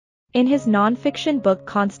In his nonfiction book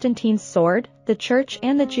Constantine's Sword, The Church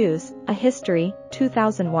and the Jews, A History,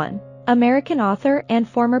 2001, American author and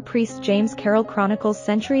former priest James Carroll chronicles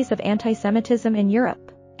centuries of anti-Semitism in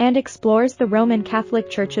Europe, and explores the Roman Catholic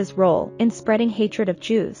Church's role in spreading hatred of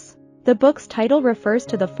Jews. The book's title refers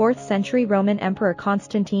to the 4th century Roman Emperor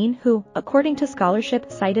Constantine who, according to scholarship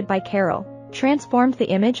cited by Carroll, transformed the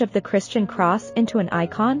image of the Christian cross into an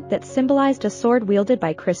icon that symbolized a sword wielded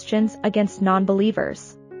by Christians against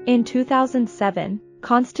non-believers. In 2007,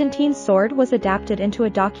 Constantine's Sword was adapted into a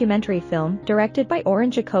documentary film directed by Oren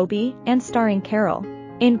Jacobi and starring Carroll.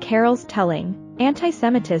 In Carroll's telling,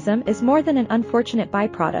 anti-Semitism is more than an unfortunate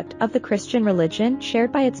byproduct of the Christian religion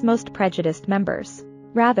shared by its most prejudiced members.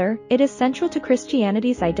 Rather, it is central to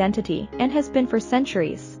Christianity's identity and has been for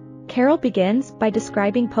centuries. Carroll begins by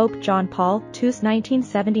describing Pope John Paul II's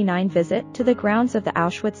 1979 visit to the grounds of the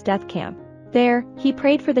Auschwitz death camp. There, he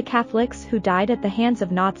prayed for the Catholics who died at the hands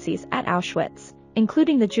of Nazis at Auschwitz,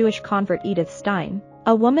 including the Jewish convert Edith Stein,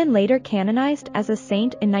 a woman later canonized as a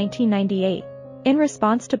saint in 1998. In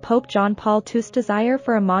response to Pope John Paul II's desire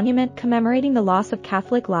for a monument commemorating the loss of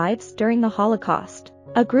Catholic lives during the Holocaust,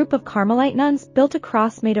 a group of Carmelite nuns built a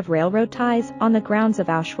cross made of railroad ties on the grounds of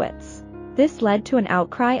Auschwitz. This led to an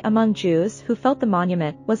outcry among Jews who felt the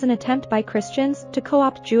monument was an attempt by Christians to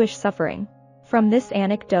co-opt Jewish suffering. From this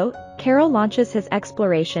anecdote, Carroll launches his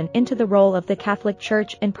exploration into the role of the Catholic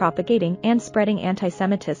Church in propagating and spreading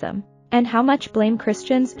anti-Semitism, and how much blame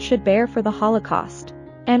Christians should bear for the Holocaust.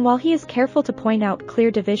 And while he is careful to point out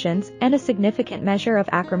clear divisions and a significant measure of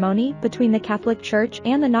acrimony between the Catholic Church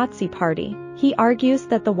and the Nazi Party, he argues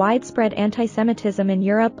that the widespread anti-Semitism in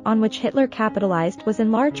Europe on which Hitler capitalized was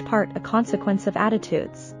in large part a consequence of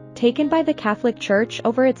attitudes taken by the Catholic Church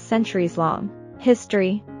over its centuries-long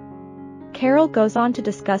history. Carroll goes on to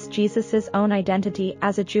discuss Jesus' own identity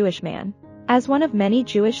as a Jewish man. As one of many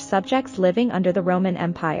Jewish subjects living under the Roman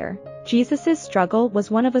Empire, Jesus' struggle was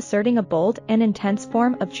one of asserting a bold and intense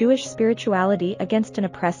form of Jewish spirituality against an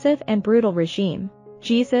oppressive and brutal regime.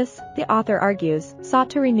 Jesus, the author argues, sought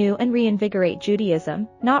to renew and reinvigorate Judaism,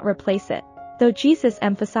 not replace it. Though Jesus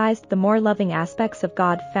emphasized the more loving aspects of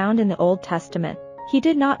God found in the Old Testament, he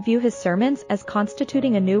did not view his sermons as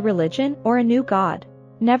constituting a new religion or a new God.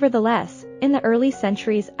 Nevertheless, in the early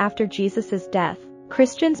centuries after Jesus' death,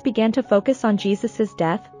 Christians began to focus on Jesus'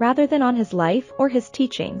 death rather than on his life or his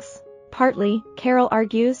teachings. Partly, Carroll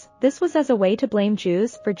argues, this was as a way to blame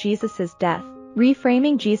Jews for Jesus' death,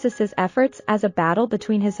 reframing Jesus' efforts as a battle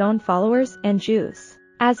between his own followers and Jews,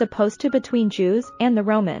 as opposed to between Jews and the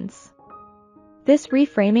Romans. This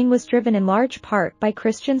reframing was driven in large part by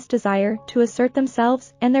Christians' desire to assert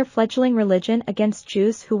themselves and their fledgling religion against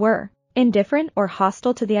Jews who were indifferent or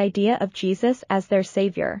hostile to the idea of Jesus as their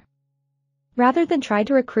savior. Rather than try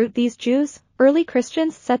to recruit these Jews, early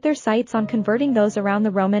Christians set their sights on converting those around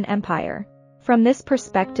the Roman Empire. From this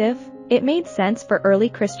perspective, it made sense for early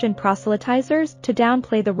Christian proselytizers to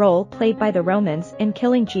downplay the role played by the Romans in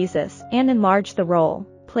killing Jesus and enlarge the role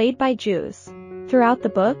played by Jews. Throughout the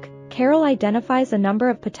book, Carroll identifies a number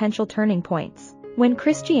of potential turning points when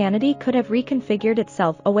Christianity could have reconfigured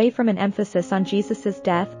itself away from an emphasis on Jesus'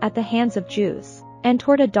 death at the hands of Jews, and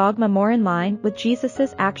toward a dogma more in line with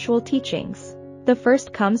Jesus' actual teachings. The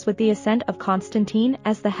first comes with the ascent of Constantine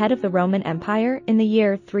as the head of the Roman Empire in the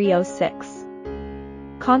year 306.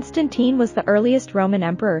 Constantine was the earliest Roman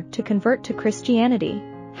emperor to convert to Christianity.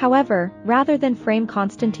 However, rather than frame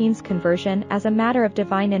Constantine's conversion as a matter of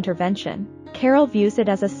divine intervention, Carroll views it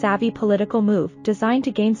as a savvy political move designed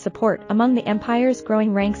to gain support among the empire's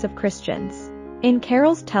growing ranks of Christians. In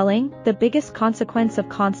Carroll's telling, the biggest consequence of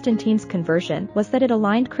Constantine's conversion was that it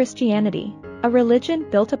aligned Christianity, a religion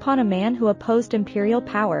built upon a man who opposed imperial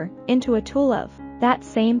power, into a tool of that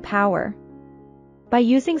same power. By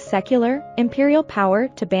using secular, imperial power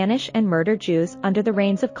to banish and murder Jews under the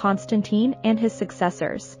reigns of Constantine and his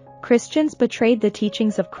successors, Christians betrayed the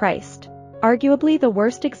teachings of Christ. Arguably the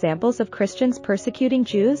worst examples of Christians persecuting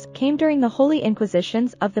Jews came during the Holy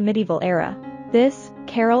Inquisitions of the medieval era. This,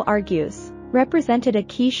 Carroll argues, represented a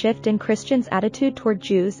key shift in Christians' attitude toward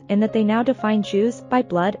Jews in that they now define Jews by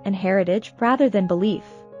blood and heritage rather than belief.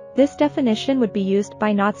 This definition would be used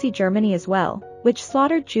by Nazi Germany as well, which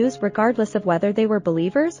slaughtered Jews regardless of whether they were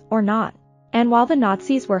believers or not. And while the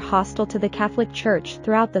Nazis were hostile to the Catholic Church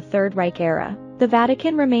throughout the Third Reich era, the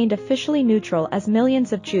Vatican remained officially neutral as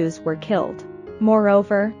millions of Jews were killed.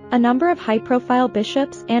 Moreover, a number of high-profile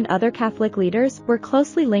bishops and other Catholic leaders were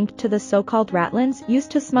closely linked to the so-called Ratlins used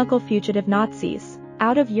to smuggle fugitive Nazis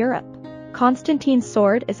out of Europe. Constantine's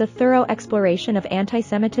Sword is a thorough exploration of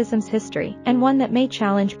anti-Semitism's history and one that may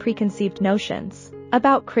challenge preconceived notions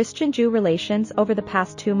about Christian-Jew relations over the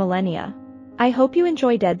past 2 millennia. I hope you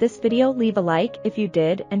enjoyed this video. Leave a like if you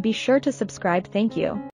did and be sure to subscribe. Thank you.